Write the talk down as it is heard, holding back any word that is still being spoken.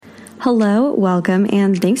Hello, welcome,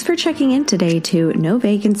 and thanks for checking in today to No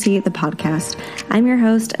Vacancy, the podcast. I'm your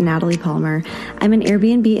host, Natalie Palmer. I'm an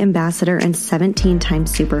Airbnb ambassador and 17-time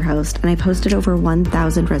superhost, and I've hosted over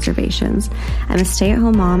 1,000 reservations. I'm a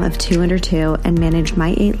stay-at-home mom of 2 under 2 and manage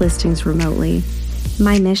my 8 listings remotely.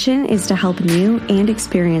 My mission is to help new and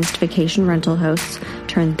experienced vacation rental hosts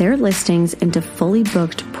turn their listings into fully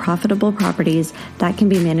booked, profitable properties that can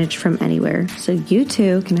be managed from anywhere, so you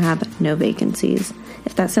too can have no vacancies.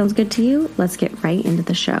 If that sounds good to you, let's get right into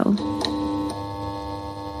the show.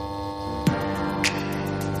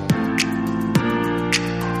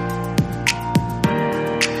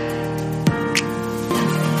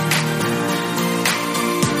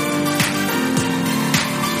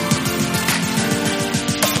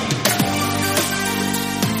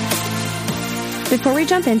 Before we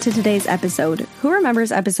jump into today's episode, who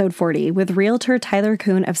remembers episode 40 with Realtor Tyler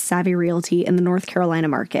Kuhn of Savvy Realty in the North Carolina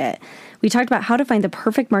market? We talked about how to find the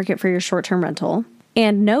perfect market for your short-term rental.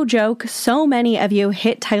 And no joke, so many of you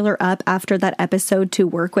hit Tyler up after that episode to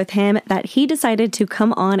work with him that he decided to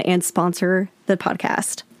come on and sponsor the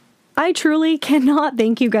podcast. I truly cannot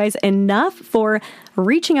thank you guys enough for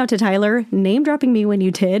reaching out to Tyler, name dropping me when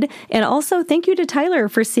you did, and also thank you to Tyler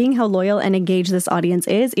for seeing how loyal and engaged this audience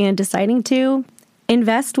is and deciding to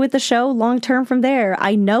invest with the show long-term from there.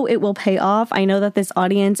 I know it will pay off. I know that this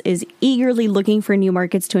audience is eagerly looking for new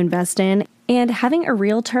markets to invest in. And having a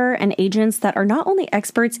realtor and agents that are not only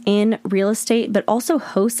experts in real estate, but also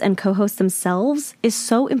hosts and co-hosts themselves is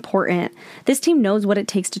so important. This team knows what it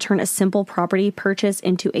takes to turn a simple property purchase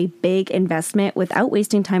into a big investment without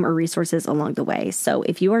wasting time or resources along the way. So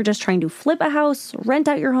if you are just trying to flip a house, rent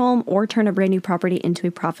out your home, or turn a brand new property into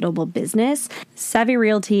a profitable business, Savvy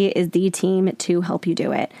Realty is the team to help you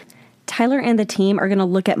do it. Tyler and the team are going to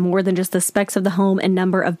look at more than just the specs of the home and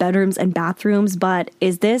number of bedrooms and bathrooms, but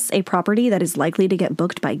is this a property that is likely to get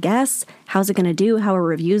booked by guests? How's it going to do? How are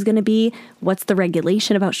reviews going to be? What's the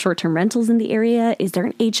regulation about short-term rentals in the area? Is there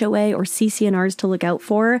an HOA or CCNRs to look out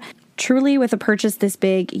for? Truly, with a purchase this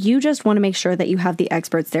big, you just want to make sure that you have the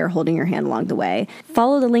experts there holding your hand along the way.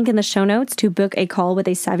 Follow the link in the show notes to book a call with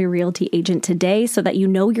a Savvy Realty agent today so that you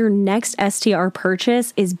know your next STR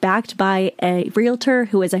purchase is backed by a realtor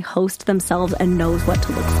who is a host themselves and knows what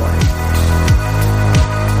to look for.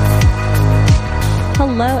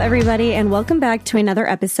 Hello, everybody, and welcome back to another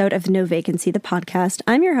episode of No Vacancy, the podcast.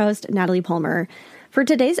 I'm your host, Natalie Palmer. For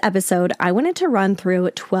today's episode, I wanted to run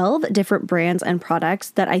through 12 different brands and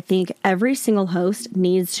products that I think every single host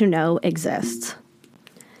needs to know exists.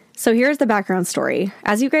 So here's the background story.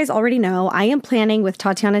 As you guys already know, I am planning with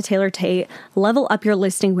Tatiana Taylor-Tate Level Up Your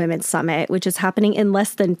Listing Women's Summit, which is happening in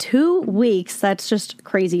less than 2 weeks. That's just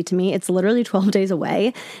crazy to me. It's literally 12 days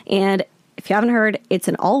away. And if you haven't heard, it's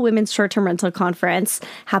an all-women's short-term rental conference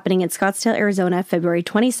happening in Scottsdale, Arizona, February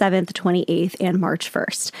 27th, 28th, and March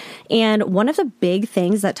 1st. And one of the big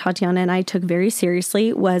things that Tatiana and I took very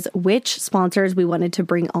seriously was which sponsors we wanted to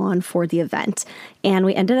bring on for the event. And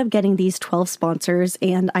we ended up getting these 12 sponsors,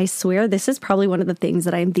 and I swear this is probably one of the things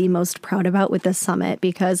that I'm the most proud about with this summit,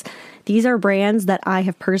 because these are brands that I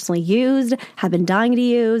have personally used, have been dying to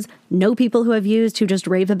use, know people who have used, who just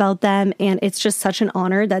rave about them, and it's just such an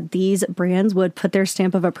honor that these brands would put their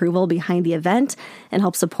stamp of approval behind the event and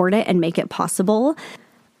help support it and make it possible.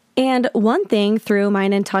 And one thing through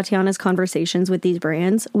mine and Tatiana's conversations with these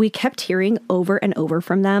brands, we kept hearing over and over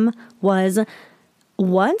from them was,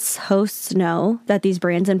 once hosts know that these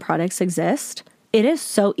brands and products exist, it is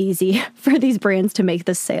so easy for these brands to make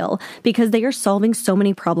the sale because they are solving so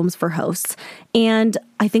many problems for hosts. And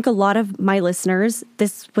I think a lot of my listeners,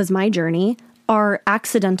 this was my journey, are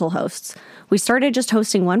accidental hosts. We started just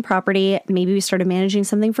hosting one property. Maybe we started managing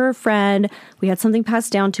something for a friend. We had something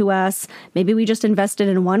passed down to us. Maybe we just invested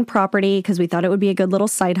in one property because we thought it would be a good little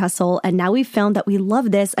side hustle. And now we've found that we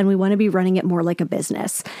love this and we want to be running it more like a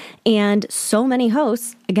business. And so many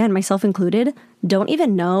hosts, again, myself included, don't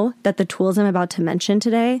even know that the tools I'm about to mention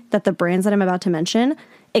today, that the brands that I'm about to mention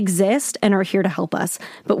exist and are here to help us.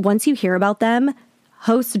 But once you hear about them,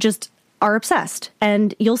 hosts just are obsessed,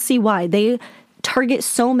 and you'll see why. They target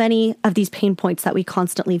so many of these pain points that we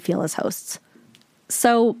constantly feel as hosts.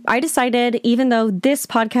 So I decided, even though this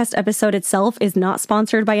podcast episode itself is not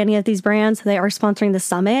sponsored by any of these brands, they are sponsoring the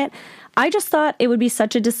summit, I just thought it would be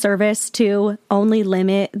such a disservice to only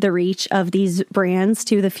limit the reach of these brands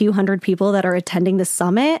to the few hundred people that are attending the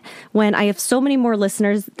summit when I have so many more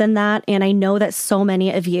listeners than that. And I know that so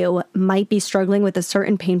many of you might be struggling with a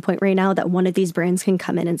certain pain point right now that one of these brands can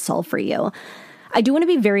come in and solve for you. I do want to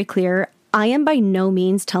be very clear. I am by no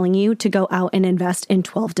means telling you to go out and invest in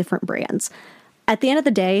 12 different brands. At the end of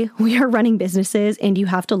the day, we are running businesses and you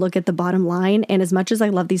have to look at the bottom line. And as much as I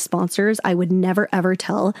love these sponsors, I would never, ever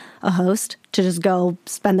tell a host to just go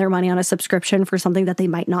spend their money on a subscription for something that they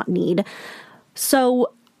might not need.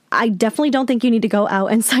 So I definitely don't think you need to go out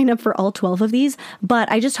and sign up for all 12 of these,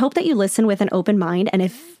 but I just hope that you listen with an open mind. And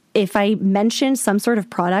if I mention some sort of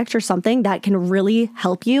product or something that can really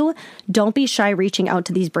help you, don't be shy reaching out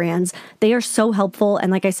to these brands. They are so helpful.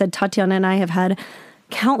 And like I said, Tatiana and I have had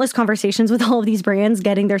countless conversations with all of these brands,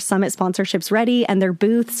 getting their summit sponsorships ready and their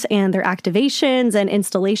booths and their activations and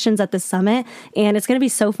installations at the summit. And it's going to be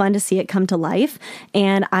so fun to see it come to life.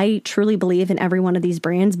 And I truly believe in every one of these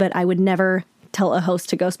brands, but I would never tell a host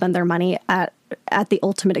to go spend their money at the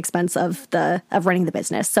ultimate expense of running the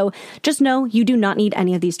business. So just know you do not need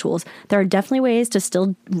any of these tools. There are definitely ways to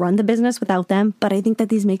still run the business without them, but I think that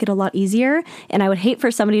these make it a lot easier. And I would hate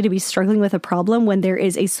for somebody to be struggling with a problem when there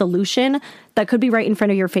is a solution that could be right in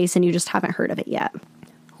front of your face and you just haven't heard of it yet.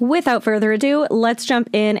 Without further ado, let's jump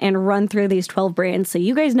in and run through these 12 brands so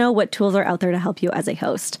you guys know what tools are out there to help you as a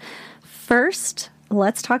host. First,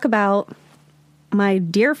 let's talk about my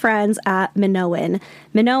dear friends at Minoan.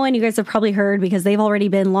 Minoan, you guys have probably heard because they've already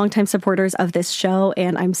been longtime supporters of this show,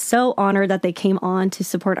 and I'm so honored that they came on to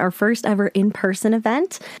support our first ever in-person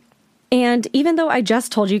event. And even though I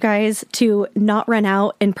just told you guys to not run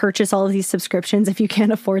out and purchase all of these subscriptions if you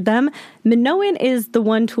can't afford them, Minoan is the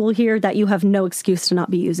one tool here that you have no excuse to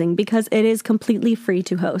not be using because it is completely free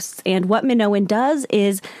to hosts. And what Minoan does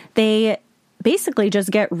is they basically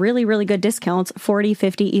just get really, really good discounts, 40,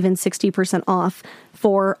 50, even 60% off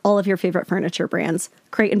for all of your favorite furniture brands.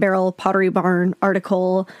 Crate and Barrel, Pottery Barn,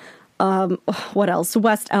 Article, what else?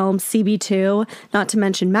 West Elm, CB2, not to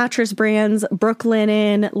mention mattress brands,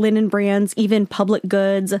 Brooklinen, linen brands, even Public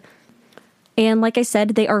Goods. And like I said,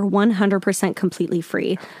 they are 100% completely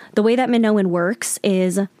free. The way that Minoan works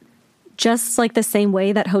is just like the same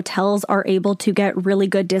way that hotels are able to get really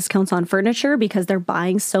good discounts on furniture because they're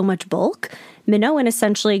buying so much bulk. Minoan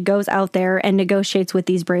essentially goes out there and negotiates with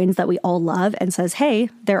these brands that we all love and says, hey,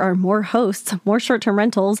 there are more hosts, more short-term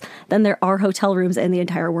rentals than there are hotel rooms in the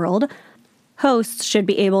entire world. Hosts should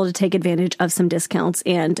be able to take advantage of some discounts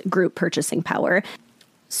and group purchasing power.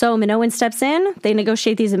 So Minoan steps in, they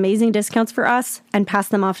negotiate these amazing discounts for us and pass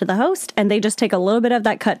them off to the host, and they just take a little bit of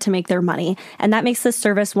that cut to make their money. And that makes this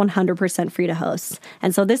service 100% free to hosts.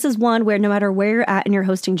 And so this is one where no matter where you're at in your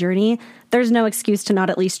hosting journey, there's no excuse to not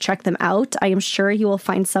at least check them out. I am sure you will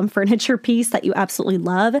find some furniture piece that you absolutely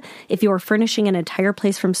love. If you are furnishing an entire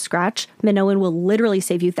place from scratch, Minoan will literally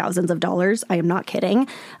save you thousands of dollars. I am not kidding.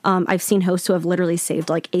 I've seen hosts who have literally saved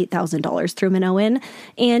like $8,000 through Minoan.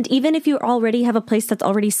 And even if you already have a place that's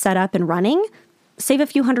already set up and running, save a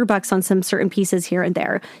few $100 on some certain pieces here and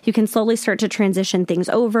there. You can slowly start to transition things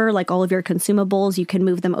over, like all of your consumables. You can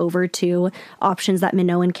move them over to options that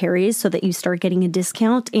Minoan carries so that you start getting a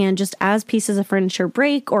discount. And just as pieces of furniture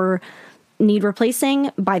break or need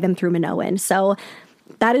replacing, buy them through Minoan. So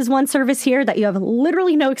that is one service here that you have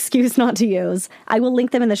literally no excuse not to use. I will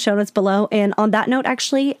link them in the show notes below. And on that note,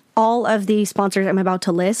 actually, all of the sponsors I'm about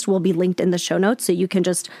to list will be linked in the show notes. So you can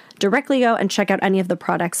just directly go and check out any of the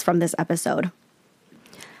products from this episode.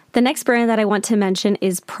 The next brand that I want to mention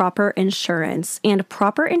is Proper Insurance. And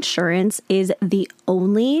Proper Insurance is the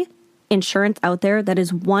only insurance out there that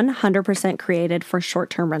is 100% created for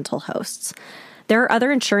short-term rental hosts. There are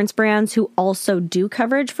other insurance brands who also do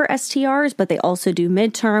coverage for STRs, but they also do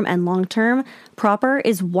midterm and long-term. Proper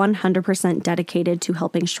is 100% dedicated to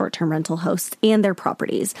helping short-term rental hosts and their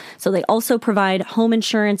properties. So they also provide home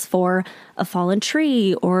insurance for a fallen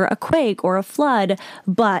tree or a quake or a flood,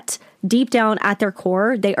 but deep down at their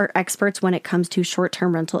core, they are experts when it comes to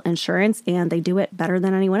short-term rental insurance, and they do it better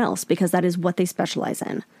than anyone else because that is what they specialize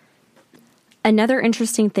in. Another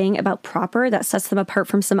interesting thing about Proper that sets them apart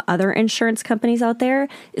from some other insurance companies out there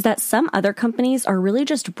is that some other companies are really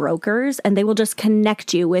just brokers and they will just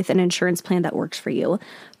connect you with an insurance plan that works for you.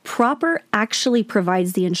 Proper actually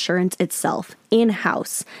provides the insurance itself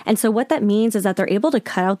in-house. And so what that means is that they're able to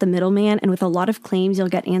cut out the middleman, and with a lot of claims, you'll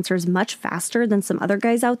get answers much faster than some other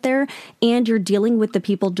guys out there, and you're dealing with the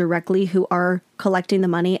people directly who are collecting the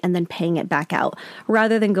money and then paying it back out,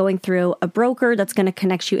 rather than going through a broker that's going to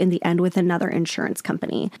connect you in the end with another insurance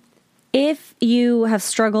company. If you have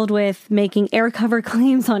struggled with making air cover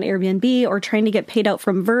claims on Airbnb or trying to get paid out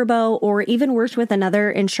from Verbo, or even worked with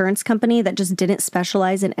another insurance company that just didn't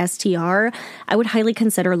specialize in STR, I would highly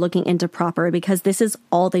consider looking into Proper because this is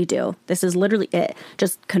all they do. This is literally it.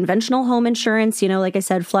 Just conventional home insurance, like I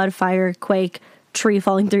said, flood, fire, quake, tree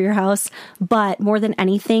falling through your house. But more than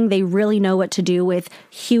anything, they really know what to do with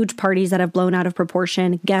huge parties that have blown out of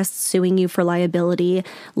proportion, guests suing you for liability,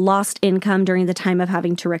 lost income during the time of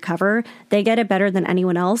having to recover. They get it better than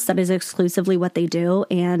anyone else. That is exclusively what they do.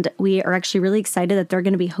 And we are actually really excited that they're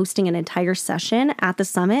going to be hosting an entire session at the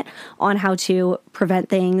summit on how to prevent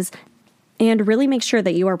things and really make sure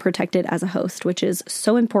that you are protected as a host, which is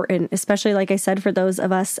so important, especially, like I said, for those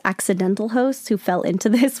of us accidental hosts who fell into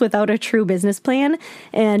this without a true business plan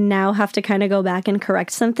and now have to kind of go back and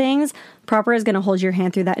correct some things. Proper is going to hold your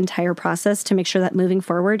hand through that entire process to make sure that moving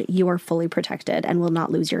forward, you are fully protected and will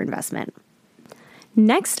not lose your investment.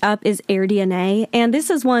 Next up is AirDNA, and this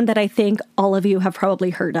is one that I think all of you have probably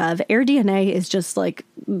heard of. AirDNA is just like,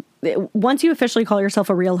 once you officially call yourself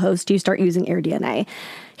a real host, you start using AirDNA.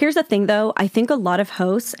 Here's the thing though, I think a lot of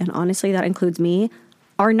hosts, and honestly that includes me,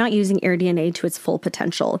 are not using AirDNA to its full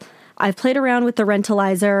potential. I've played around with the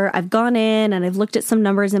Rentalizer, I've gone in and I've looked at some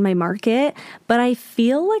numbers in my market, but I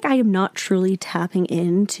feel like I am not truly tapping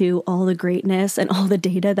into all the greatness and all the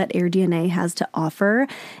data that AirDNA has to offer.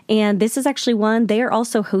 And this is actually one, they are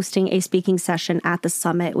also hosting a speaking session at the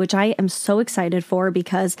summit, which I am so excited for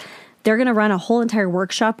because they're going to run a whole entire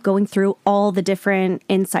workshop going through all the different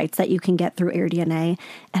insights that you can get through AirDNA.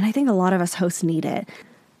 And I think a lot of us hosts need it.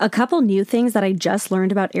 A couple new things that I just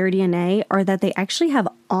learned about AirDNA are that they actually have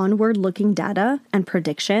onward-looking data and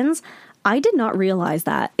predictions. I did not realize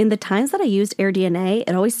that. In the times that I used AirDNA,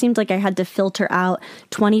 it always seemed like I had to filter out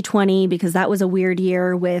 2020 because that was a weird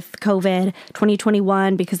year with COVID,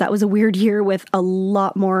 2021 because that was a weird year with a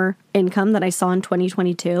lot more income than I saw in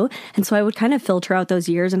 2022. And so I would kind of filter out those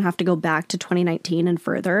years and have to go back to 2019 and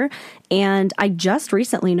further. And I just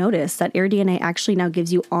recently noticed that AirDNA actually now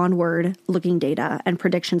gives you onward looking data and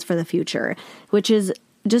predictions for the future, which is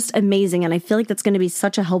just amazing. And I feel like that's going to be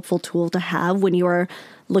such a helpful tool to have when you are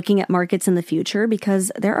looking at markets in the future,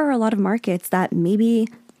 because there are a lot of markets that maybe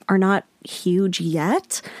are not huge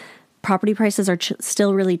yet. Property prices are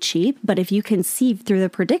still really cheap, but if you can see through the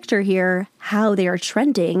predictor here how they are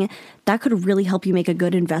trending, that could really help you make a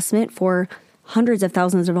good investment for hundreds of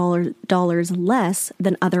thousands of dollars less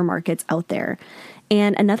than other markets out there.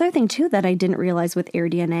 And another thing too that I didn't realize with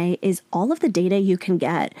AirDNA is all of the data you can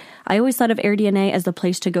get. I always thought of AirDNA as the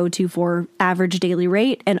place to go to for average daily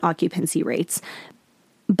rate and occupancy rates.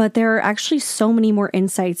 But there are actually so many more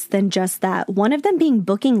insights than just that. One of them being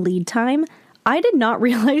booking lead time. I did not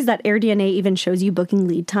realize that AirDNA even shows you booking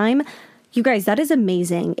lead time. You guys, that is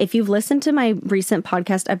amazing. If you've listened to my recent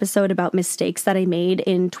podcast episode about mistakes that I made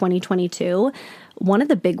in 2022, one of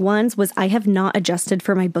the big ones was I have not adjusted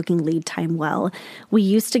for my booking lead time well. We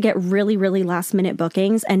used to get really, really last minute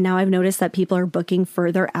bookings, and now I've noticed that people are booking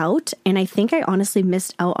further out. And I think I honestly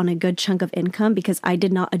missed out on a good chunk of income because I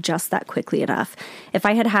did not adjust that quickly enough. If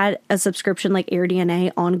I had had a subscription like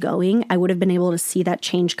AirDNA ongoing, I would have been able to see that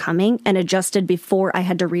change coming and adjusted before I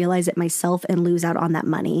had to realize it myself and lose out on that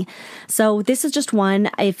money. So this is just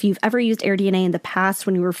one. If you've ever used AirDNA in the past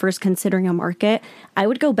when you were first considering a market, I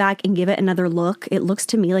would go back and give it another look. It looks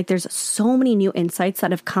to me like there's so many new insights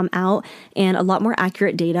that have come out and a lot more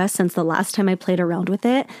accurate data since the last time I played around with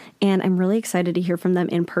it. And I'm really excited to hear from them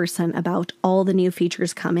in person about all the new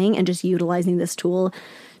features coming and just utilizing this tool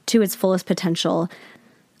to its fullest potential.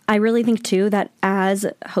 I really think too that as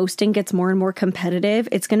hosting gets more and more competitive,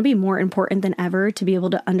 it's going to be more important than ever to be able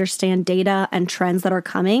to understand data and trends that are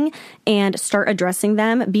coming and start addressing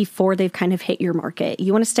them before they've kind of hit your market.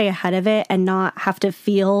 You want to stay ahead of it and not have to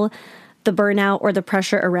feel the burnout or the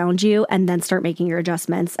pressure around you and then start making your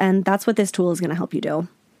adjustments. And that's what this tool is going to help you do.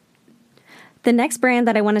 The next brand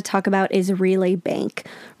that I want to talk about is Relay Bank.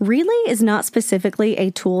 Relay is not specifically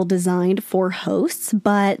a tool designed for hosts,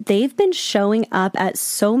 but they've been showing up at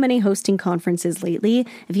so many hosting conferences lately.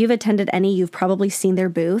 If you've attended any, you've probably seen their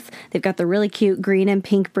booth. They've got the really cute green and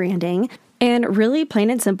pink branding. And really,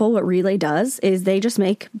 plain and simple, what Relay does is they just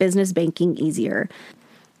make business banking easier.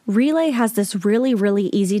 Relay has this really, really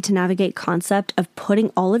easy to navigate concept of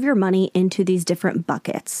putting all of your money into these different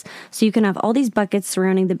buckets. So you can have all these buckets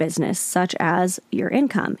surrounding the business, such as your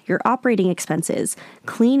income, your operating expenses,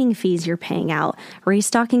 cleaning fees you're paying out,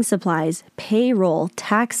 restocking supplies, payroll,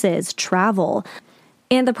 taxes, travel.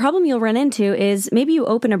 And the problem you'll run into is maybe you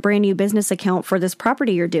open a brand new business account for this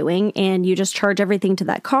property you're doing and you just charge everything to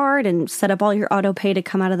that card and set up all your auto pay to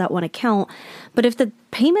come out of that one account. But if the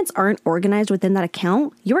payments aren't organized within that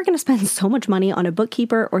account, you're going to spend so much money on a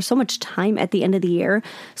bookkeeper or so much time at the end of the year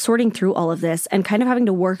sorting through all of this and kind of having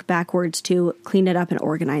to work backwards to clean it up and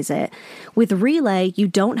organize it. With Relay, you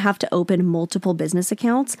don't have to open multiple business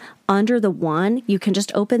accounts. Under the one, you can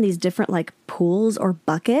just open these different like pools or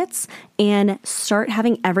buckets and start having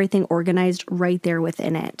having everything organized right there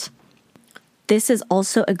within it. This is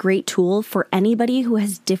also a great tool for anybody who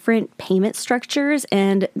has different payment structures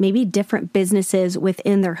and maybe different businesses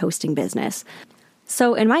within their hosting business.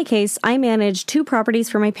 So in my case, I manage 2 properties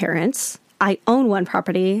for my parents. I own 1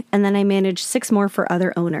 property, and then I manage 6 more for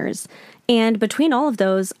other owners. And between all of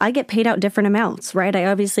those, I get paid out different amounts, right? I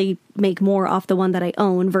obviously make more off the one that I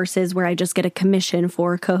own versus where I just get a commission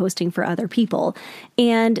for co-hosting for other people.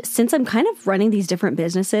 And since I'm kind of running these different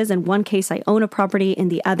businesses, in one case I own a property, in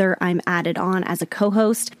the other I'm added on as a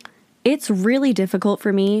co-host, it's really difficult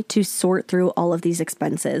for me to sort through all of these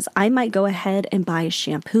expenses. I might go ahead and buy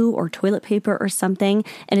shampoo or toilet paper or something,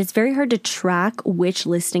 and it's very hard to track which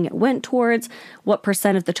listing it went towards, what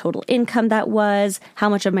percent of the total income that was, how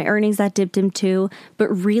much of my earnings that dipped into, but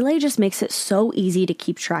Relay just makes it so easy to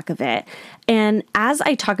keep track of it. And as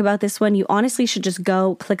I talk about this one, you honestly should just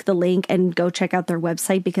go click the link and go check out their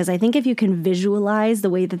website, because I think if you can visualize the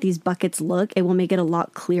way that these buckets look, it will make it a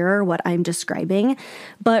lot clearer what I'm describing.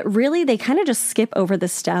 But really, they kind of just skip over the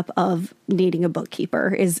step of needing a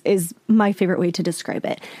bookkeeper is my favorite way to describe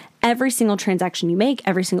it. Every single transaction you make,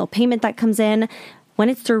 every single payment that comes in, when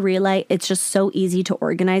it's through Relay, it's just so easy to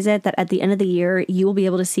organize it that at the end of the year, you will be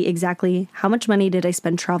able to see exactly how much money did I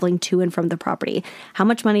spend traveling to and from the property? How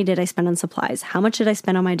much money did I spend on supplies? How much did I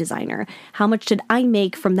spend on my designer? How much did I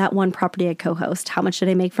make from that one property I co-host? How much did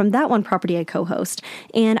I make from that one property I co-host?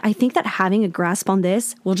 And I think that having a grasp on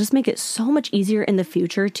this will just make it so much easier in the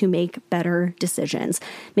future to make better decisions.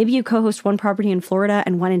 Maybe you co-host one property in Florida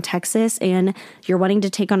and one in Texas, and you're wanting to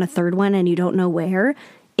take on a third one and you don't know where.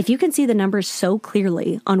 If you can see the numbers so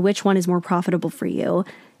clearly on which one is more profitable for you,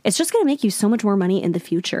 it's just going to make you so much more money in the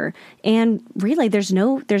future. And really, there's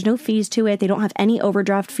no fees to it. They don't have any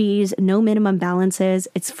overdraft fees, no minimum balances.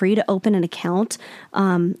 It's free to open an account.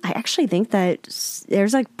 I actually think that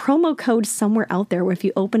there's like promo code somewhere out there where if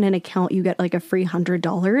you open an account, you get like a free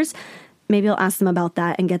 $100. Maybe I'll ask them about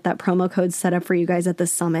that and get that promo code set up for you guys at the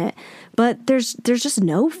summit. But there's just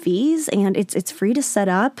no fees, and it's free to set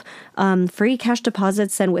up, free cash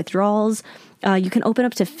deposits and withdrawals. You can open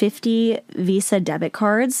up to 50 Visa debit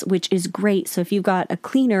cards, which is great. So if you've got a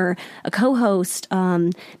cleaner, a co-host,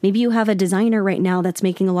 maybe you have a designer right now that's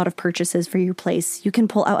making a lot of purchases for your place, you can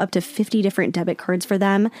pull out up to 50 different debit cards for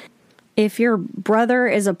them. If your brother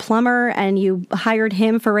is a plumber and you hired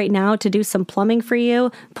him for right now to do some plumbing for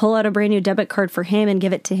you, pull out a brand new debit card for him and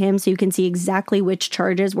give it to him so you can see exactly which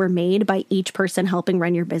charges were made by each person helping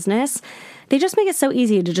run your business. They just make it so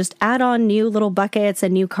easy to just add on new little buckets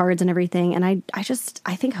and new cards and everything. And I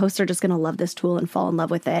think hosts are just going to love this tool and fall in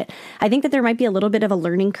love with it. I think that there might be a little bit of a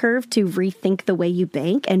learning curve to rethink the way you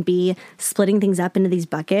bank and be splitting things up into these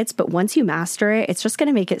buckets. But once you master it, it's just going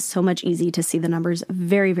to make it so much easy to see the numbers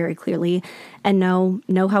very, very clearly and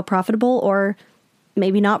know how profitable or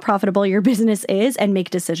maybe not profitable your business is and make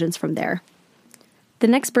decisions from there. The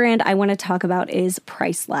next brand I want to talk about is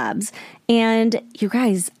Price Labs. And you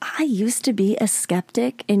guys, I used to be a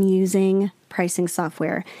skeptic in using pricing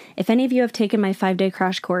software. If any of you have taken my 5-day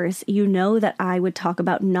crash course, you know that I would talk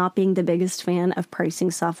about not being the biggest fan of pricing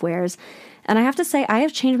softwares. And I have to say, I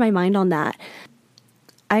have changed my mind on that.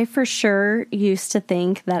 I for sure used to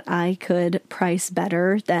think that I could price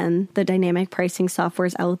better than the dynamic pricing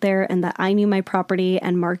softwares out there and that I knew my property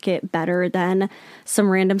and market better than some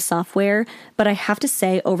random software. But I have to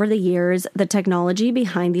say, over the years, the technology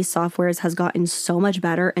behind these softwares has gotten so much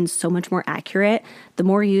better and so much more accurate. The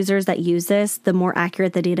more users that use this, the more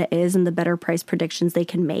accurate the data is and the better price predictions they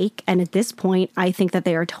can make. And at this point, I think that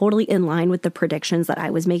they are totally in line with the predictions that I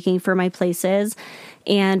was making for my places.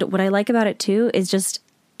 And what I like about it too is just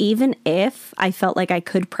even if I felt like I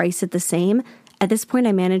could price it the same, at this point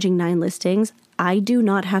I'm managing 9 listings. I do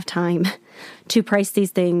not have time to price these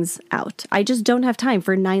things out. I just don't have time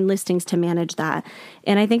for 9 listings to manage that.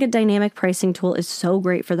 And I think a dynamic pricing tool is so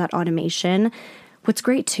great for that automation. What's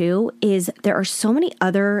great too is there are so many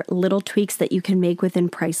other little tweaks that you can make within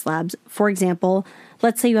Price Labs. For example,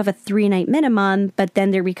 let's say you have a 3-night minimum, but then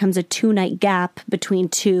there becomes a 2-night gap between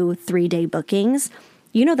 2 3-day bookings.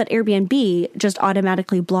 You know that Airbnb just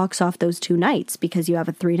automatically blocks off those 2 nights because you have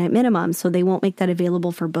a 3-night minimum, so they won't make that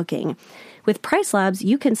available for booking. With Price Labs,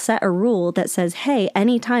 you can set a rule that says, hey,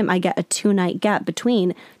 anytime I get a 2-night gap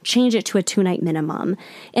between, change it to a 2-night minimum.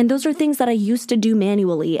 And those are things that I used to do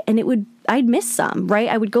manually, and I'd miss some, right?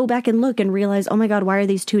 I would go back and look and realize, oh my God, why are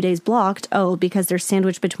these 2 days blocked? Oh, because they're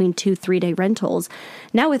sandwiched between 2 3-day rentals.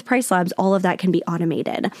 Now with Price Labs, all of that can be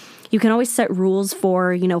automated. You can always set rules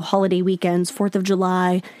for, holiday weekends, 4th of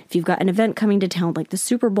July. If you've got an event coming to town like the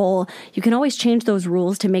Super Bowl, you can always change those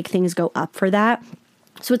rules to make things go up for that.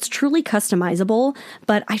 So it's truly customizable,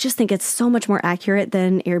 but I just think it's so much more accurate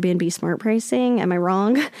than Airbnb smart pricing. Am I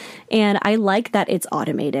wrong? And I like that it's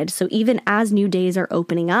automated. So even as new days are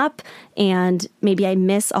opening up and maybe I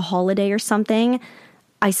miss a holiday or something,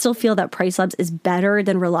 I still feel that PriceLabs is better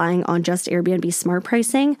than relying on just Airbnb smart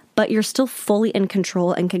pricing, but you're still fully in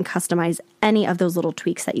control and can customize any of those little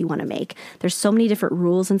tweaks that you want to make. There's so many different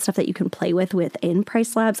rules and stuff that you can play with within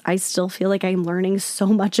PriceLabs. I still feel like I'm learning so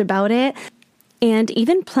much about it. And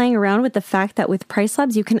even playing around with the fact that with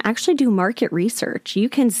PriceLabs, you can actually do market research. You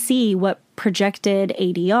can see what projected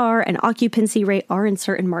ADR and occupancy rate are in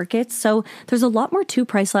certain markets. So there's a lot more to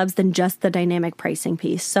PriceLabs than just the dynamic pricing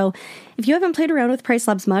piece. So if you haven't played around with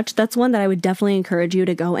PriceLabs much, that's one that I would definitely encourage you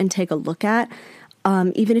to go and take a look at.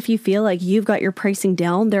 Even if you feel like you've got your pricing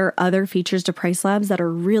down, there are other features to PriceLabs that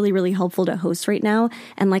are really, really helpful to hosts right now.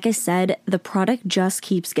 And like I said, the product just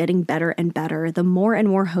keeps getting better and better. The more and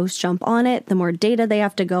more hosts jump on it, the more data they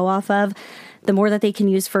have to go off of, the more that they can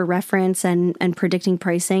use for reference and predicting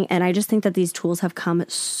pricing. And I just think that these tools have come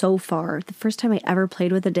so far. The first time I ever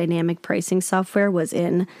played with a dynamic pricing software was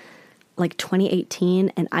in like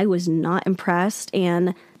 2018, and I was not impressed.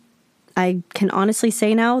 And I can honestly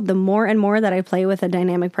say now, the more and more that I play with a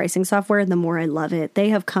dynamic pricing software, the more I love it. They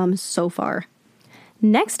have come so far.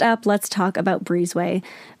 Next up, let's talk about Breezeway.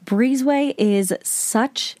 Breezeway is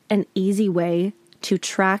such an easy way to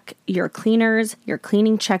track your cleaners, your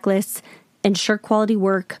cleaning checklists, ensure quality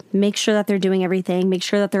work, make sure that they're doing everything, make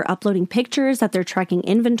sure that they're uploading pictures, that they're tracking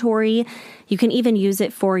inventory. You can even use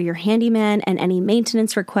it for your handyman and any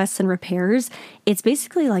maintenance requests and repairs. It's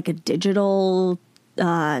basically like a digital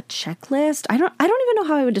checklist. I don't even know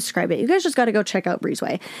how I would describe it. You guys just got to go check out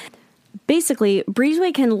Breezeway. Basically,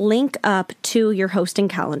 Breezeway can link up to your hosting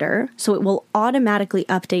calendar, so it will automatically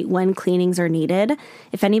update when cleanings are needed.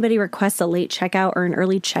 If anybody requests a late checkout or an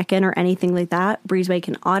early check-in or anything like that, Breezeway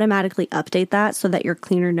can automatically update that so that your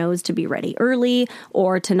cleaner knows to be ready early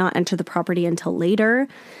or to not enter the property until later.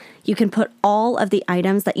 You can put all of the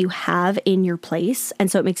items that you have in your place,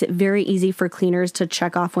 and so it makes it very easy for cleaners to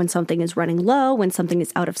check off when something is running low, when something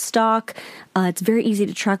is out of stock. It's very easy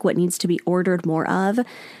to track what needs to be ordered more of.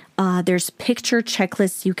 There's picture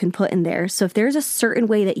checklists you can put in there. So if there's a certain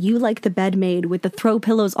way that you like the bed made with the throw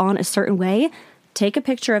pillows on a certain way, take a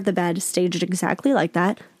picture of the bed, stage it exactly like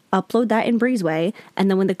that, upload that in Breezeway,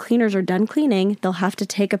 and then when the cleaners are done cleaning, they'll have to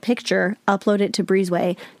take a picture, upload it to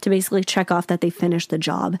Breezeway to basically check off that they finished the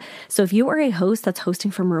job. So if you are a host that's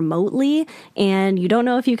hosting from remotely and you don't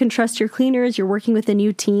know if you can trust your cleaners, you're working with a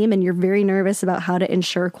new team and you're very nervous about how to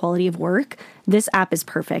ensure quality of work, this app is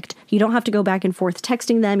perfect. You don't have to go back and forth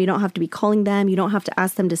texting them. You don't have to be calling them. You don't have to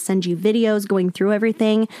ask them to send you videos going through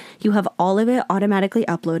everything. You have all of it automatically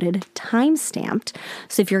uploaded, time-stamped.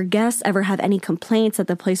 So if your guests ever have any complaints that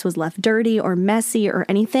the place was left dirty or messy or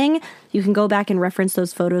anything, you can go back and reference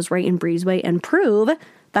those photos right in Breezeway and prove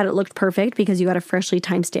that it looked perfect because you got a freshly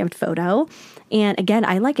time-stamped photo. And again,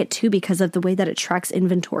 I like it too because of the way that it tracks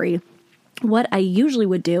inventory. What I usually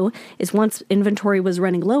would do is once inventory was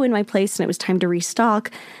running low in my place and it was time to restock,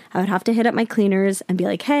 I would have to hit up my cleaners and be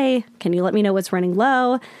like, hey, can you let me know what's running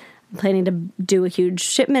low? I'm planning to do a huge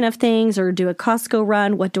shipment of things or do a Costco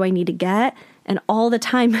run. What do I need to get? And all the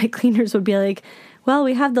time my cleaners would be like, well,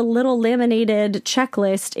 we have the little laminated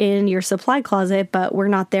checklist in your supply closet, but we're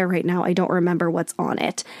not there right now. I don't remember what's on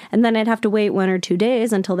it. And then I'd have to wait 1 or 2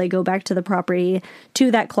 days until they go back to the property,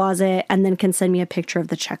 to that closet, and then can send me a picture of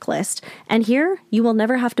the checklist. And here, you will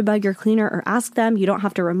never have to bug your cleaner or ask them. You don't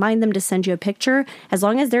have to remind them to send you a picture. As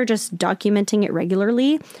long as they're just documenting it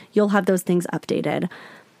regularly, you'll have those things updated.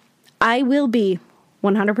 I will be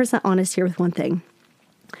 100% honest here with one thing.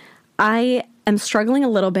 I am struggling a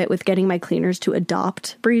little bit with getting my cleaners to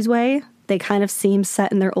adopt Breezeway. They kind of seem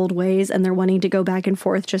set in their old ways and they're wanting to go back and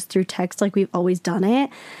forth just through text like we've always done it.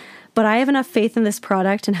 But I have enough faith in this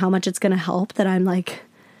product and how much it's going to help that I'm like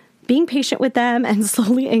being patient with them and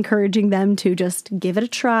slowly encouraging them to just give it a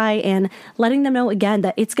try and letting them know again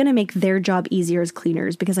that it's going to make their job easier as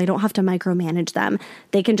cleaners because I don't have to micromanage them.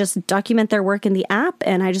 They can just document their work in the app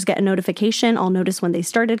and I just get a notification. I'll notice when they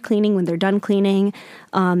started cleaning, when they're done cleaning.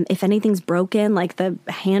 If anything's broken, like the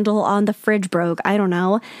handle on the fridge broke, I don't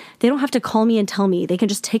know. They don't have to call me and tell me. They can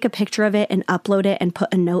just take a picture of it and upload it and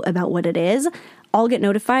put a note about what it is. I'll get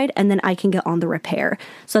notified and then I can get on the repair.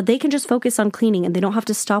 So they can just focus on cleaning and they don't have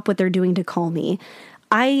to stop what they're doing to call me.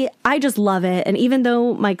 I just love it. And even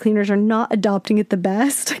though my cleaners are not adopting it the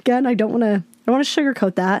best, again, I don't want to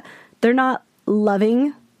sugarcoat that. They're not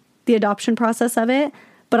loving the adoption process of it,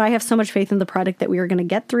 but I have so much faith in the product that we are going to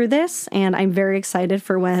get through this. And I'm very excited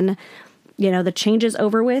for when the change is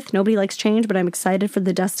over with. Nobody likes change, but I'm excited for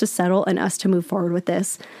the dust to settle and us to move forward with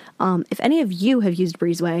this. If any of you have used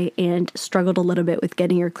Breezeway and struggled a little bit with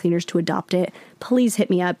getting your cleaners to adopt it, please hit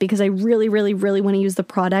me up because I really, really, really want to use the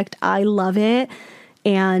product. I love it.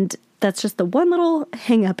 And that's just the one little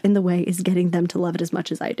hang up in the way is getting them to love it as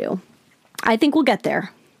much as I do. I think we'll get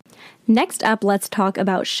there. Next up, let's talk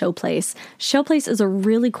about Showplace. Showplace is a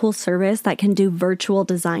really cool service that can do virtual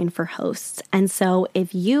design for hosts. And so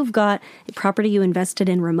if you've got a property you invested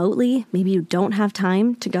in remotely, maybe you don't have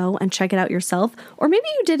time to go and check it out yourself, or maybe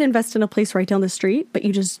you did invest in a place right down the street, but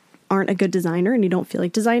you just aren't a good designer and you don't feel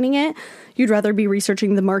like designing it. You'd rather be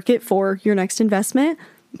researching the market for your next investment.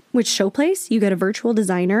 With Showplace, you get a virtual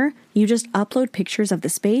designer, you just upload pictures of the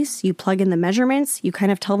space, you plug in the measurements, you kind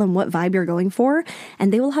of tell them what vibe you're going for,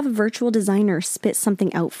 and they will have a virtual designer spit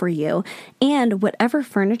something out for you. And whatever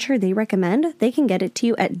furniture they recommend, they can get it to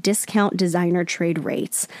you at discount designer trade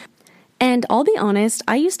rates. And I'll be honest,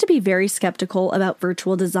 I used to be very skeptical about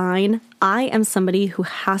virtual design. I am somebody who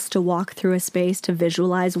has to walk through a space to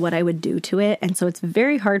visualize what I would do to it, and so it's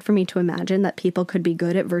very hard for me to imagine that people could be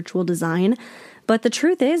good at virtual design. But the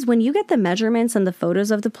truth is, when you get the measurements and the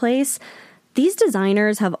photos of the place, these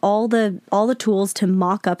designers have all the tools to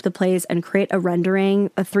mock up the place and create a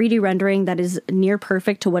 3D rendering that is near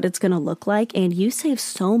perfect to what it's going to look like. And you save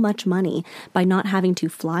so much money by not having to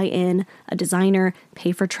fly in a designer,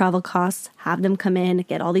 pay for travel costs, have them come in,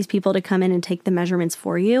 get all these people to come in and take the measurements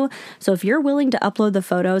for you. So if you're willing to upload the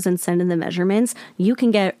photos and send in the measurements, you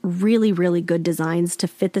can get really, really good designs to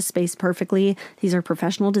fit the space perfectly. These are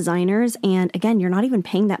professional designers. And again, you're not even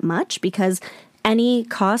paying that much because any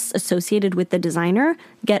costs associated with the designer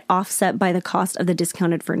get offset by the cost of the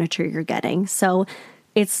discounted furniture you're getting. So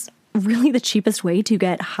it's really the cheapest way to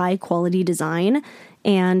get high quality design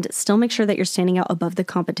and still make sure that you're standing out above the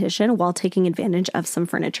competition while taking advantage of some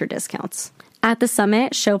furniture discounts. At the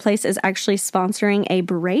summit, Showplace is actually sponsoring a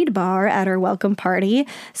braid bar at our welcome party.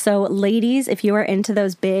 So ladies, if you are into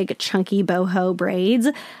those big chunky boho braids,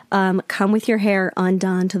 come with your hair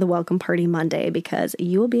undone to the welcome party Monday because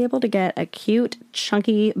you will be able to get a cute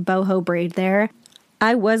chunky boho braid there.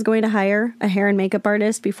 I was going to hire a hair and makeup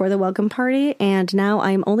artist before the welcome party, and now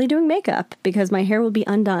I'm only doing makeup because my hair will be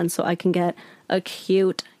undone so I can get a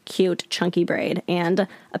cute chunky braid. And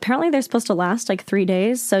apparently they're supposed to last like 3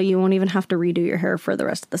 days, so you won't even have to redo your hair for the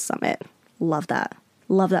rest of the summit. Love that.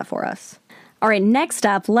 Love that for us. All right, next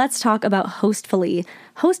up, let's talk about Hostfully.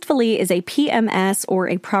 Hostfully is a PMS or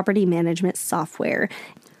a property management software.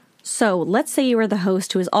 So let's say you are the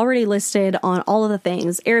host who is already listed on all of the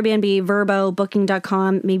things, Airbnb, Vrbo,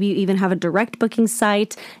 Booking.com, maybe you even have a direct booking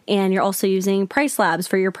site, and you're also using Price Labs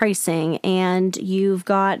for your pricing, and you've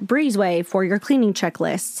got Breezeway for your cleaning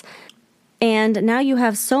checklists. And now you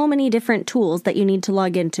have so many different tools that you need to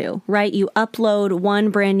log into, right? You upload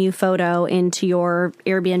one brand new photo into your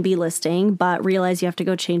Airbnb listing, but realize you have to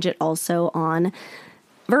go change it also on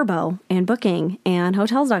Vrbo and Booking and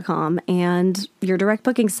Hotels.com and your direct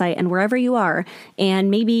booking site and wherever you are. And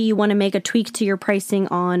maybe you want to make a tweak to your pricing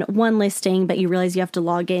on one listing, but you realize you have to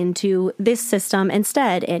log into this system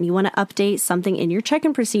instead. And you want to update something in your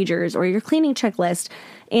check-in procedures or your cleaning checklist.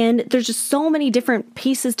 And there's just so many different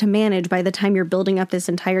pieces to manage by the time you're building up this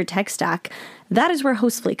entire tech stack. That is where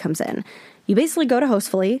Hostfully comes in. You basically go to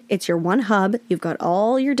Hostfully. It's your one hub. You've got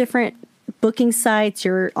all your different booking sites,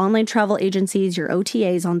 your online travel agencies, your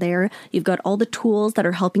OTAs on there. You've got all the tools that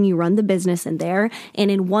are helping you run the business in there. And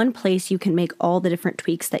in one place, you can make all the different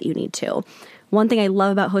tweaks that you need to. One thing I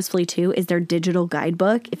love about Hostfully too is their digital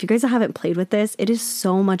guidebook. If you guys haven't played with this, it is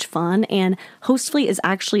so much fun. And Hostfully is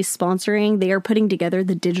actually sponsoring. They are putting together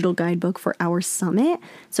the digital guidebook for our summit.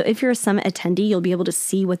 So if you're a summit attendee, you'll be able to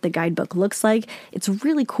see what the guidebook looks like. It's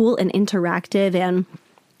really cool and interactive, and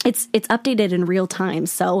it's updated in real time.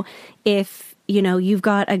 So if you've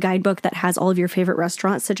got a guidebook that has all of your favorite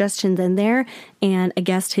restaurant suggestions in there and a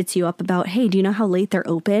guest hits you up about, hey, do you know how late they're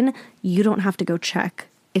open? You don't have to go check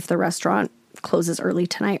if the restaurant closes early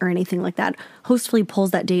tonight or anything like that. Hostfully pulls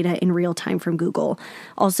that data in real time from Google.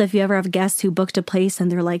 Also, if you ever have guests who booked a place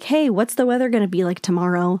and they're like, hey, what's the weather going to be like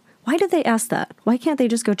tomorrow? Why did they ask that? Why can't they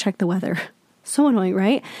just go check the weather? So annoying,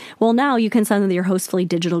 right? Well, now you can send them your Hostfully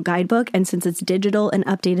digital guidebook, and since it's digital and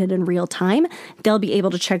updated in real time, they'll be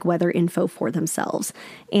able to check weather info for themselves.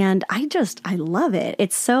 And I love it.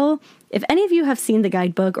 It's so, if any of you have seen the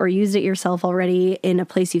guidebook or used it yourself already in a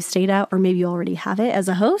place you've stayed at, or maybe you already have it as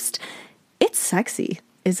a host, it's sexy,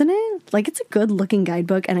 isn't it? Like, it's a good looking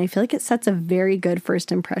guidebook, and I feel like it sets a very good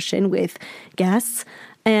first impression with guests.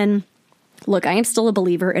 And look, I am still a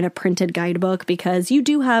believer in a printed guidebook because you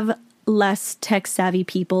do have less tech savvy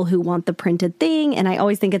people who want the printed thing. And I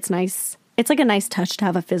always think it's nice It's like a nice touch to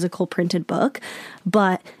have a physical printed book,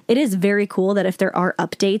 but it is very cool that if there are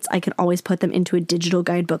updates, I can always put them into a digital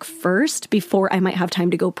guidebook first before I might have time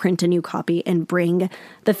to go print a new copy and bring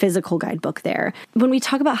the physical guidebook there. When we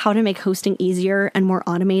talk about how to make hosting easier and more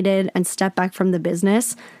automated and step back from the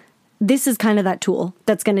business, this is kind of that tool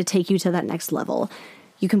that's going to take you to that next level.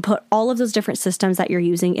 You can put all of those different systems that you're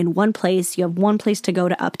using in one place. You have one place to go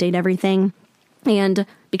to update everything. And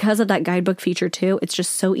because of that guidebook feature too, it's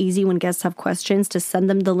just so easy when guests have questions to send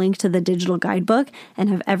them the link to the digital guidebook and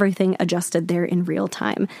have everything adjusted there in real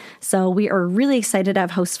time. So we are really excited to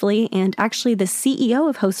have Hostfully, and actually the CEO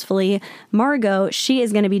of Hostfully, Margot, she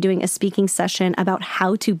is going to be doing a speaking session about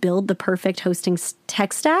how to build the perfect hosting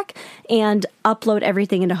tech stack and upload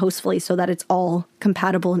everything into Hostfully so that it's all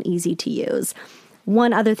compatible and easy to use.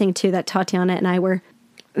 One other thing too that Tatiana and I were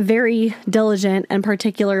very diligent and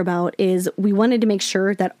particular about is we wanted to make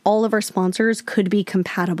sure that all of our sponsors could be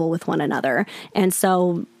compatible with one another. And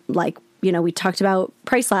so we talked about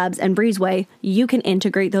Price Labs and Breezeway. You can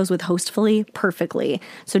integrate those with Hostfully perfectly.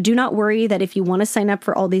 So do not worry that if you want to sign up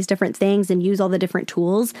for all these different things and use all the different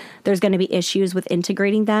tools, there's going to be issues with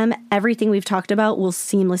integrating them. Everything we've talked about will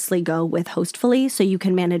seamlessly go with Hostfully, so you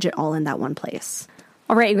can manage it all in that one place.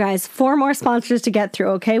 All right, you guys, 4 more sponsors to get through,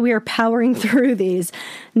 okay? We are powering through these.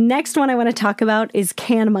 Next one I want to talk about is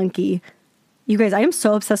CanMonkey. You guys, I am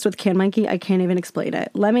so obsessed with CanMonkey, I can't even explain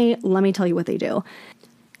it. Let me tell you what they do.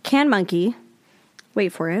 CanMonkey, wait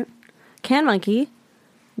for it. CanMonkey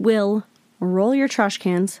will roll your trash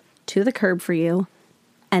cans to the curb for you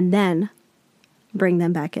and then bring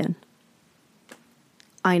them back in.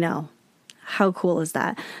 I know. How cool is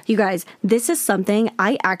that? You guys, this is something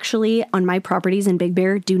I actually, on my properties in Big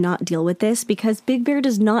Bear, do not deal with this because Big Bear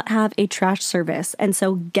does not have a trash service. And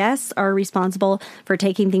so guests are responsible for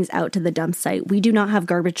taking things out to the dump site. We do not have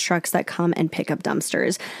garbage trucks that come and pick up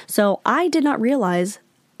dumpsters. So I did not realize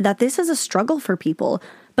that this is a struggle for people.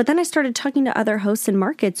 But then I started talking to other hosts in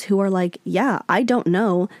markets who are like, yeah, I don't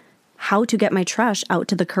know how to get my trash out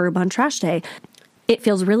to the curb on trash day. It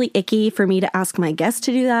feels really icky for me to ask my guests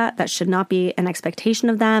to do that. That should not be an expectation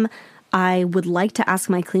of them. I would like to ask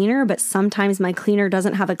my cleaner, but sometimes my cleaner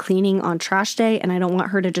doesn't have a cleaning on trash day, and I don't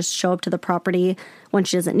want her to just show up to the property when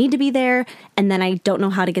she doesn't need to be there. And then I don't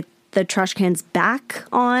know how to get the trash cans back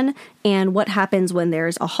on, and what happens when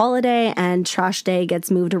there's a holiday and trash day gets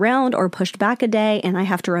moved around or pushed back a day, and I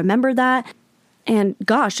have to remember that. And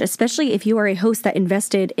gosh, especially if you are a host that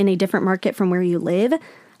invested in a different market from where you live,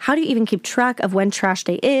 how do you even keep track of when trash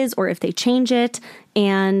day is or if they change it?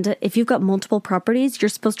 And if you've got multiple properties, you're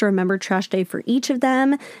supposed to remember trash day for each of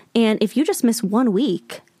them. And if you just miss 1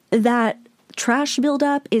 week, that trash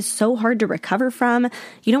buildup is so hard to recover from.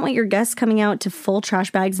 You don't want your guests coming out to full trash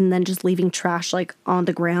bags and then just leaving trash on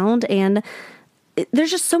the ground. And there's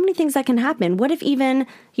just so many things that can happen. What if even,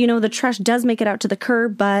 the trash does make it out to the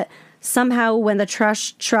curb, but somehow when the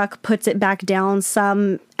trash truck puts it back down,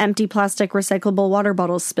 some empty plastic recyclable water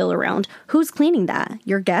bottles spill around? Who's cleaning that?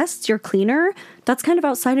 Your guests? Your cleaner? That's kind of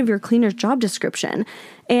outside of your cleaner's job description.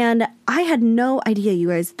 And I had no idea, you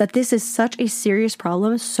guys, that this is such a serious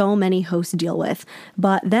problem so many hosts deal with.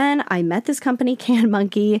 But then I met this company,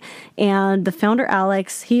 CanMonkey, and the founder,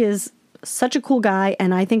 Alex, he is such a cool guy,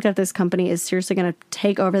 and I think that this company is seriously going to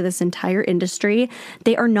take over this entire industry.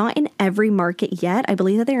 They are not in every market yet. I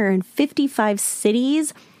believe that they are in 55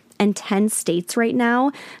 cities and 10 states right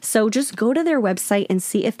now. So just go to their website and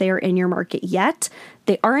see if they are in your market yet.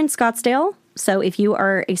 They are in Scottsdale. So if you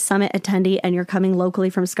are a summit attendee and you're coming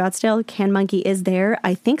locally from Scottsdale, CanMonkey is there.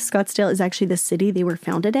 I think Scottsdale is actually the city they were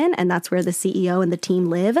founded in, and that's where the CEO and the team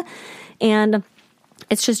live. And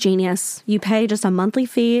it's just genius. You pay just a monthly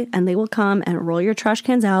fee and they will come and roll your trash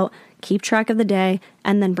cans out, keep track of the day,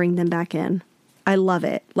 and then bring them back in. I love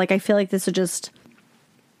it. I feel like this is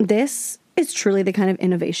truly the kind of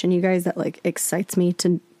innovation, you guys, that excites me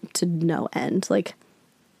to no end.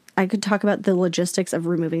 I could talk about the logistics of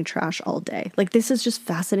removing trash all day. This is just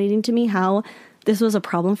fascinating to me how this was a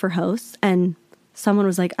problem for hosts and someone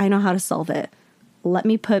was like, I know how to solve it. Let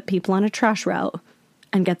me put people on a trash route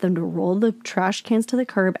and get them to roll the trash cans to the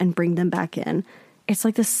curb and bring them back in. It's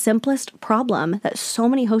the simplest problem that so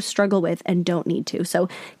many hosts struggle with and don't need to. So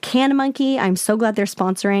CanMonkey, I'm so glad they're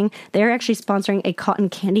sponsoring. They're actually sponsoring a cotton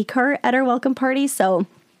candy cart at our welcome party. So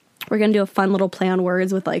we're going to do a fun little play on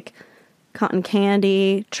words with cotton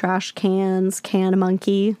candy, trash cans,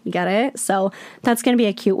 CanMonkey. You get it? So that's going to be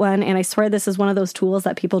a cute one. And I swear this is one of those tools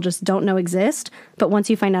that people just don't know exist. But once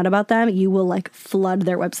you find out about them, you will flood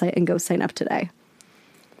their website and go sign up today.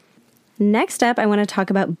 Next up, I want to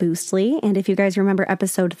talk about Boostly. And if you guys remember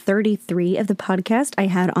episode 33 of the podcast, I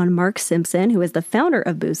had on Mark Simpson, who is the founder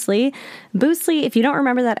of Boostly. Boostly, if you don't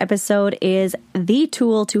remember that episode, is the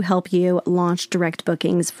tool to help you launch direct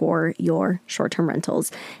bookings for your short-term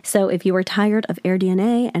rentals. So if you are tired of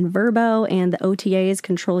AirDNA and Vrbo and the OTAs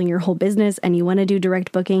controlling your whole business and you want to do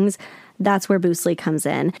direct bookings, that's where Boostly comes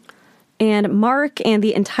in. And Mark and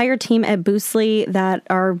the entire team at Boostly that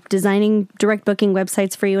are designing direct booking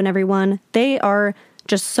websites for you and everyone, they are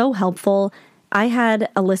just so helpful. I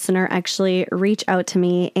had a listener actually reach out to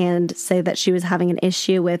me and say that she was having an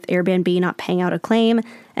issue with Airbnb not paying out a claim,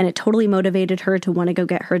 and it totally motivated her to want to go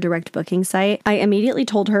get her direct booking site. I immediately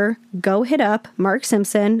told her, go hit up Mark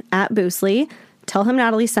Simpson at Boostly, tell him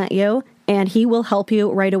Natalie sent you, and he will help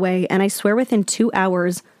you right away. And I swear within 2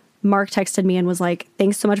 hours, Mark texted me and was like,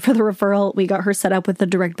 thanks so much for the referral. We got her set up with the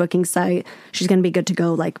direct booking site. She's going to be good to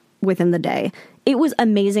go like within the day. It was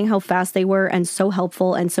amazing how fast they were and so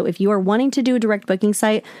helpful. And so if you are wanting to do a direct booking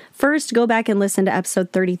site, first go back and listen to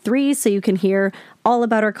episode 33 so you can hear all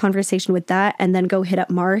about our conversation with that, and then go hit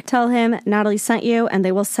up Mark. Tell him Natalie sent you, and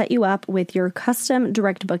they will set you up with your custom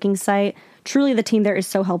direct booking site. Truly, the team there is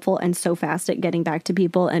so helpful and so fast at getting back to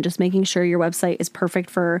people and just making sure your website is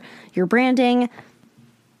perfect for your branding.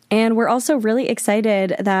 And we're also really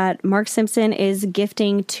excited that Mark Simpson is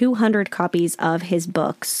gifting 200 copies of his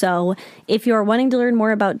book. So if you're wanting to learn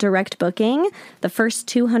more about direct booking, the first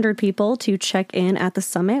 200 people to check in at the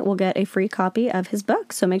summit will get a free copy of his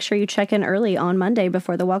book. So make sure you check in early on Monday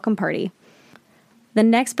before the welcome party. The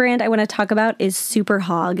next brand I want to talk about is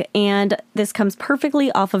Superhog, and this comes perfectly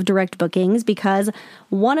off of direct bookings because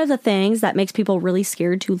one of the things that makes people really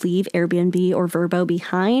scared to leave Airbnb or Vrbo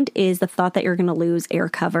behind is the thought that you're going to lose air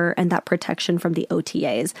cover and that protection from the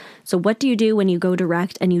OTAs. So what do you do when you go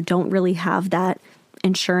direct and you don't really have that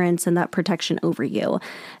insurance and that protection over you?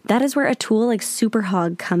 That is where a tool like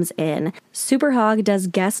Superhog comes in. Superhog does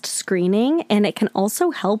guest screening, and it can also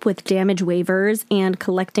help with damage waivers and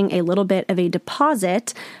collecting a little bit of a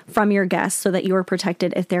deposit from your guests so that you are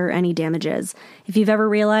protected if there are any damages. If you've ever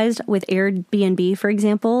realized with Airbnb, for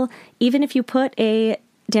example, even if you put a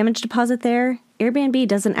damage deposit there, Airbnb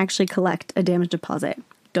doesn't actually collect a damage deposit.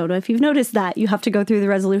 Don't know if you've noticed that. You have to go through the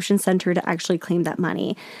resolution center to actually claim that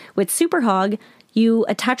money. With Superhog, you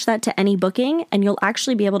attach that to any booking and you'll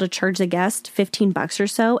actually be able to charge the guest $15 or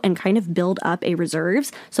so and kind of build up a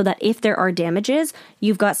reserves so that if there are damages,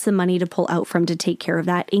 you've got some money to pull out from to take care of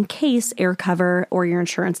that in case air cover or your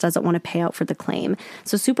insurance doesn't want to pay out for the claim.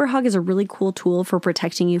 So Superhog is a really cool tool for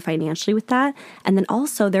protecting you financially with that. And then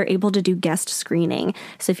also they're able to do guest screening.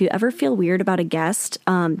 So if you ever feel weird about a guest,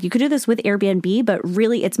 you could do this with Airbnb, but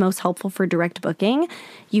really it's most helpful for direct booking.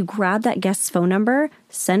 You grab that guest's phone number,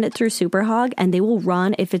 send it through Superhog, and they will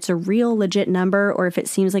run if it's a real legit number or if it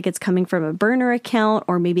seems like it's coming from a burner account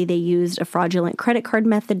or maybe they used a fraudulent credit card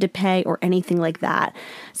method to pay or anything like that.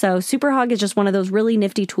 So Superhog is just one of those really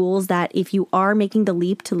nifty tools that if you are making the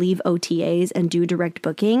leap to leave OTAs and do direct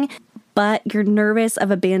booking, but you're nervous of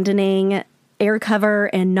abandoning air cover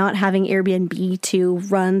and not having Airbnb to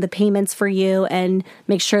run the payments for you and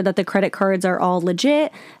make sure that the credit cards are all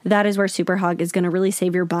legit, that is where Superhog is going to really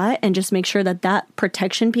save your butt and just make sure that that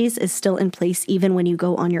protection piece is still in place even when you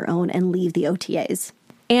go on your own and leave the OTAs.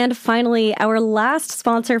 And finally, our last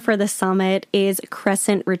sponsor for the summit is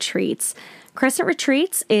Crescent Retreats. Crescent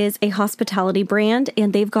Retreats is a hospitality brand,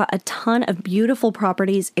 and they've got a ton of beautiful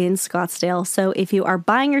properties in Scottsdale. So if you are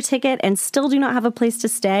buying your ticket and still do not have a place to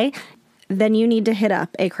stay, then you need to hit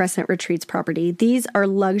up a Crescent Retreats property. These are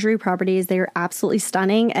luxury properties. They are absolutely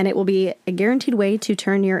stunning, and it will be a guaranteed way to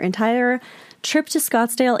turn your entire trip to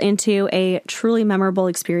Scottsdale into a truly memorable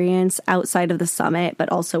experience outside of the summit, but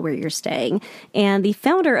also where you're staying. And the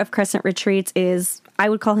founder of Crescent Retreats is, I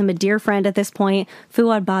would call him a dear friend at this point,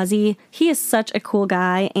 Fuad Bazi. He is such a cool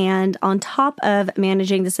guy. And on top of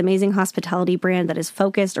managing this amazing hospitality brand that is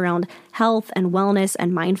focused around health and wellness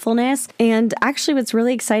and mindfulness. And actually what's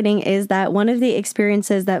really exciting is that one of the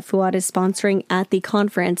experiences that Fuad is sponsoring at the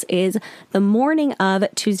conference is the morning of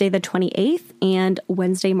Tuesday the 28th and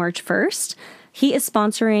Wednesday, March 1st. He is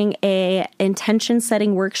sponsoring a intention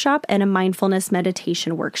setting workshop and a mindfulness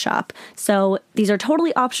meditation workshop. So these are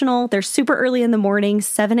totally optional. They're super early in the morning,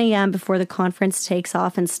 7 a.m. before the conference takes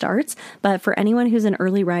off and starts. But for anyone who's an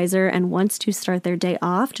early riser and wants to start their day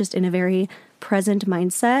off just in a very present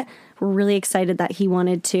mindset, we're really excited that he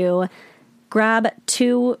wanted to grab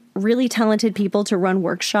two really talented people to run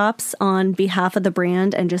workshops on behalf of the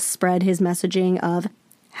brand and just spread his messaging of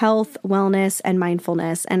health, wellness, and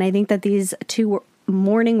mindfulness. And I think that these two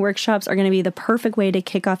morning workshops are going to be the perfect way to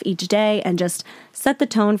kick off each day and just set the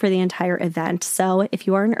tone for the entire event. So if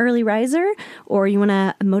you are an early riser or you want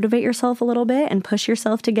to motivate yourself a little bit and push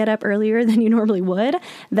yourself to get up earlier than you normally would,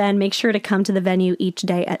 then make sure to come to the venue each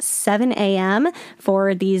day at 7 a.m.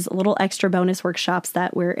 for these little extra bonus workshops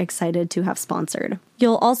that we're excited to have sponsored.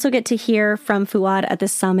 You'll also get to hear from Fuad at the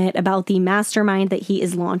summit about the mastermind that he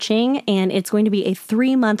is launching, and it's going to be a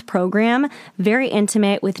 3-month program, very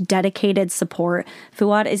intimate with dedicated support.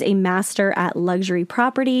 Fuad is a master at luxury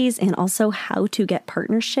properties and also how to get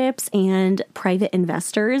partnerships and private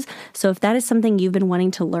investors. So if that is something you've been wanting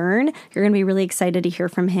to learn, you're going to be really excited to hear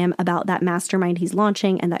from him about that mastermind he's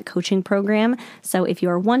launching and that coaching program. So if you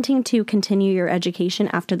are wanting to continue your education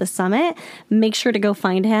after the summit, make sure to go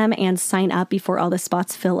find him and sign up before all the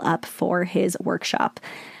spots fill up for his workshop.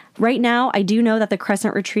 Right now, I do know that the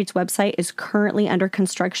Crescent Retreats website is currently under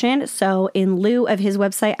construction. So in lieu of his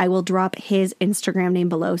website, I will drop his Instagram name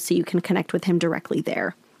below so you can connect with him directly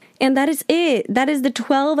there. And that is it. That is the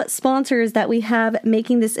 12 sponsors that we have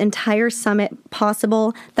making this entire summit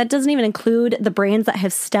possible. That doesn't even include the brands that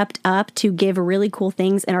have stepped up to give really cool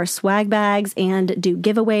things in our swag bags and do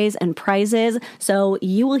giveaways and prizes. So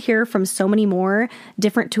you will hear from so many more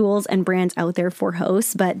different tools and brands out there for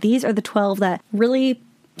hosts. But these are the 12 that really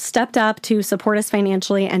stepped up to support us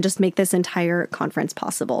financially and just make this entire conference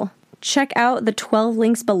possible. Check out the 12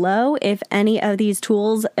 links below if any of these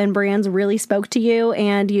tools and brands really spoke to you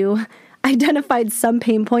and you identified some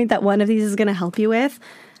pain point that one of these is going to help you with.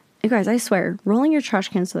 You guys, I swear, rolling your trash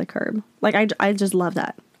cans to the curb. Like, I just love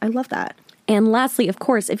that. I love that. And lastly, of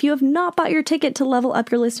course, if you have not bought your ticket to Level Up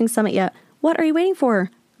Your Listing Summit yet, what are you waiting for?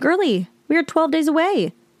 Girly, we are 12 days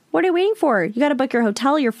away. What are you waiting for? You got to book your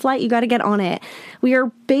hotel, your flight. You got to get on it. We are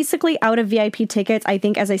basically out of VIP tickets. I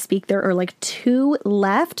think as I speak, there are like 2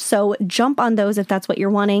 left. So jump on those if that's what you're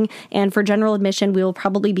wanting. And for general admission, we will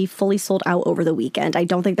probably be fully sold out over the weekend. I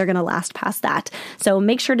don't think they're going to last past that. So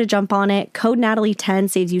make sure to jump on it. Code Natalie10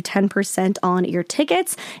 saves you 10% on your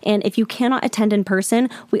tickets. And if you cannot attend in person,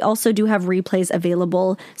 we also do have replays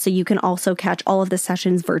available. So you can also catch all of the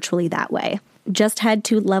sessions virtually that way. Just head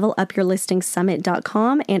to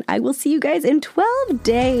levelupyourlistingsummit.com and I will see you guys in 12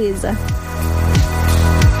 days.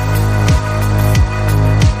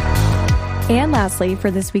 And lastly,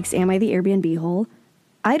 for this week's Am I the Airbnb Hole?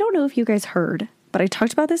 I don't know if you guys heard, but I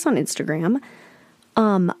talked about this on Instagram.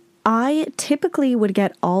 I typically would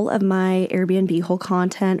get all of my Airbnb hole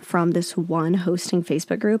content from this one hosting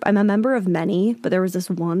Facebook group. I'm a member of many, but there was this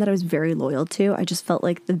one that I was very loyal to. I just felt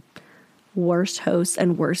like the worst hosts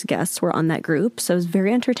and worst guests were on that group. So it was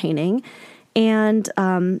very entertaining. And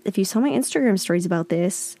if you saw my Instagram stories about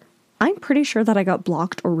this, I'm pretty sure that I got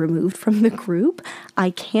blocked or removed from the group.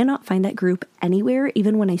 I cannot find that group anywhere.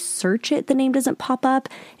 Even when I search it, the name doesn't pop up.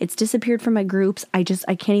 It's disappeared from my groups. I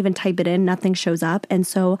can't even type it in. Nothing shows up. And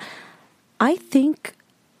so I think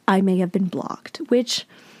I may have been blocked, which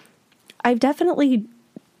I've definitely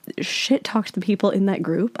shit-talked the people in that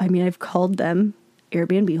group. I mean, I've called them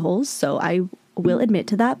Airbnb holes, so I will admit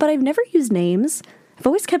to that, but I've never used names. I've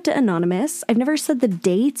always kept it anonymous. I've never said the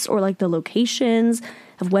dates or like the locations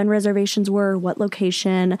of when reservations were, what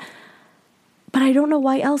location, but I don't know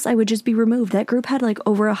why else I would just be removed. That group had like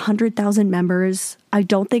over 100,000 members. I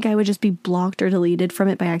don't think I would just be blocked or deleted from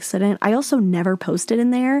it by accident. I also never posted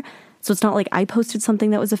in there, so it's not like I posted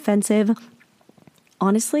something that was offensive.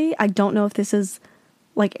 Honestly, I don't know if this is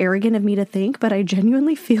like arrogant of me to think, but I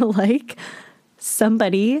genuinely feel like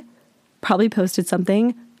somebody probably posted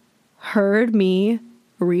something, heard me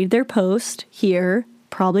read their post here,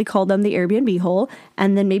 probably called them the Airbnb hole,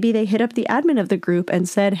 and then maybe they hit up the admin of the group and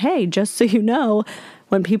said, hey, just so you know,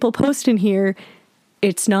 when people post in here,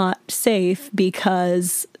 it's not safe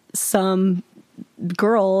because some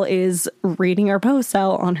girl is reading our posts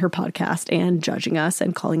out on her podcast and judging us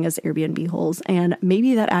and calling us Airbnb holes. And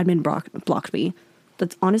maybe that admin blocked me.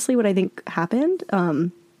 That's honestly what I think happened.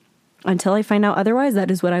 Until I find out otherwise, that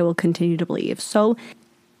is what I will continue to believe. So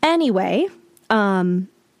anyway, that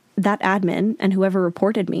admin and whoever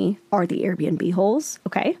reported me are the Airbnb holes,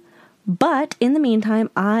 okay? But in the meantime,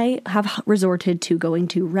 I have resorted to going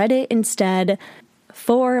to Reddit instead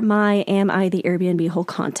for my Am I the Airbnb hole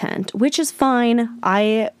content, which is fine.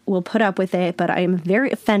 I will put up with it, but I am very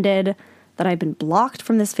offended that I've been blocked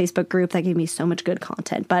from this Facebook group that gave me so much good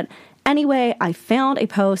content. But anyway, I found a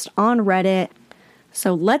post on Reddit.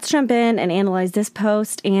 So let's jump in and analyze this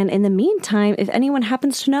post. And in the meantime, if anyone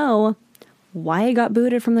happens to know why I got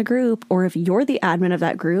booted from the group, or if you're the admin of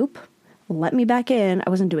that group, let me back in. I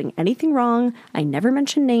wasn't doing anything wrong. I never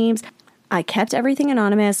mentioned names. I kept everything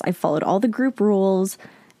anonymous. I followed all the group rules.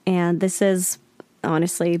 And this is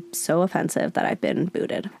honestly so offensive that I've been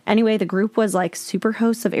booted. Anyway, the group was like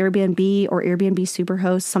Superhosts of Airbnb or Airbnb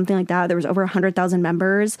Superhosts, something like that. There was over 100,000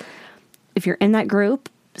 members. If you're in that group,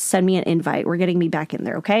 send me an invite. We're getting me back in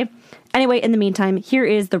there, okay? Anyway, in the meantime, here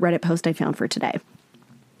is the Reddit post I found for today.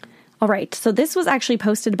 All right, so this was actually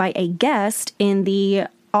posted by a guest in the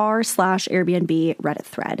r/Airbnb Reddit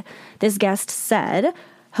thread. This guest said,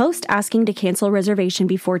 host asking to cancel reservation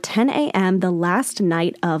before 10 a.m. the last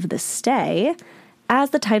night of the stay.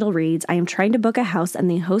 As the title reads, I am trying to book a house and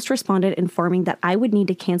the host responded informing that I would need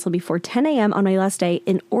to cancel before 10 a.m. on my last day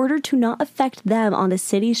in order to not affect them on the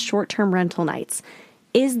city's short-term rental nights.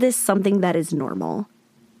 Is this something that is normal?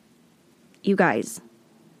 You guys,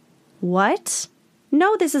 what?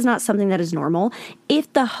 No, this is not something that is normal.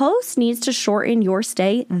 If the host needs to shorten your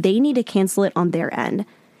stay, they need to cancel it on their end.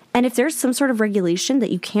 And if there's some sort of regulation that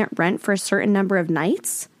you can't rent for a certain number of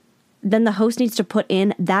nights, then the host needs to put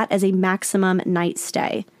in that as a maximum night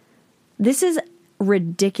stay. This is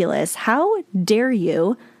ridiculous. How dare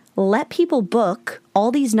you let people book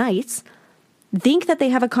all these nights, think that they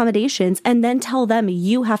have accommodations, and then tell them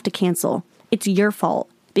you have to cancel. It's your fault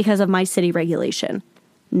because of my city regulation.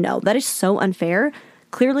 No, that is so unfair.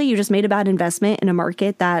 Clearly, you just made a bad investment in a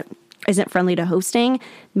market that isn't friendly to hosting.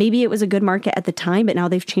 Maybe it was a good market at the time, but now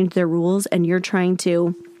they've changed their rules and you're trying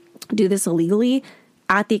to do this illegally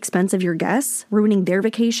at the expense of your guests, ruining their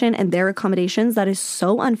vacation and their accommodations. That is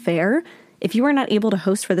so unfair. If you are not able to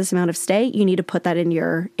host for this amount of stay, you need to put that in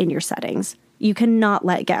your settings. You cannot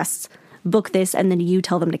let guests book this and then you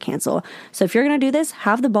tell them to cancel. So if you're going to do this,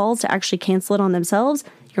 have the balls to actually cancel it on themselves.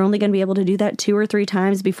 You're only going to be able to do that 2 or 3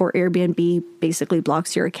 times before Airbnb basically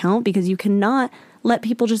blocks your account, because you cannot let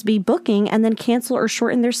people just be booking and then cancel or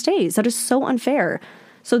shorten their stays. That is so unfair.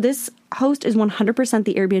 So this host is 100%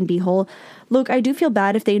 the Airbnb hole. Look, I do feel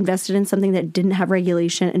bad if they invested in something that didn't have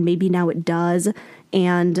regulation and maybe now it does.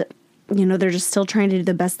 And, they're just still trying to do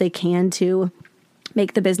the best they can to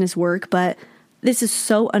make the business work. But this is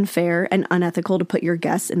so unfair and unethical to put your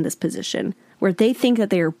guests in this position where they think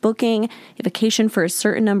that they are booking a vacation for a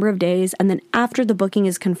certain number of days, and then after the booking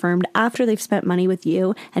is confirmed, after they've spent money with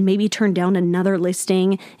you and maybe turned down another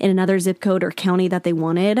listing in another zip code or county that they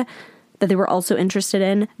wanted, that they were also interested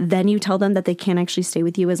in, then you tell them that they can't actually stay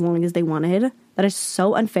with you as long as they wanted. That is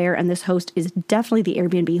so unfair, and this host is definitely the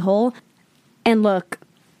Airbnb hole. And look,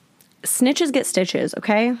 snitches get stitches,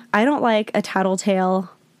 okay? I don't like a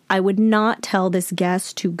tattletale. I would not tell this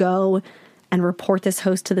guest to go and report this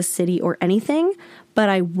host to the city or anything, but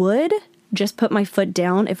I would just put my foot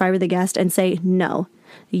down if I were the guest and say, no,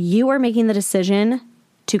 you are making the decision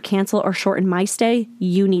to cancel or shorten my stay.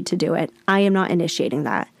 You need to do it. I am not initiating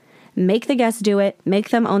that. Make the guest do it. Make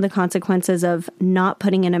them own the consequences of not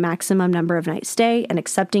putting in a maximum number of night stay and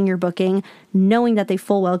accepting your booking, knowing that they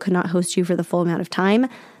full well could not host you for the full amount of time.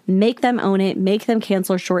 Make them own it. Make them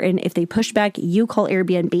cancel or shorten. If they push back, you call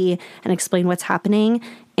Airbnb and explain what's happening.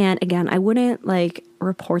 And again, I wouldn't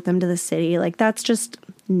report them to the city. That's just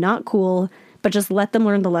not cool. But just let them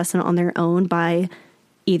learn the lesson on their own by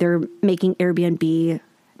either making Airbnb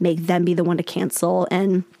make them be the one to cancel,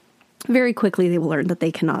 and very quickly they will learn that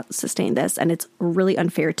they cannot sustain this, and it's really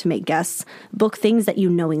unfair to make guests book things that you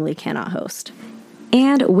knowingly cannot host.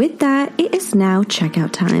 And with that, it is now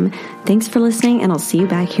checkout time. Thanks for listening, and I'll see you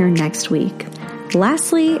back here next week.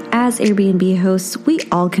 Lastly, as Airbnb hosts, we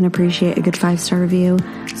all can appreciate a good 5-star review.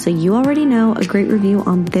 So you already know a great review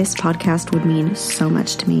on this podcast would mean so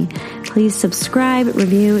much to me. Please subscribe,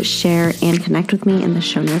 review, share, and connect with me in the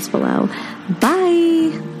show notes below.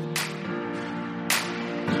 Bye!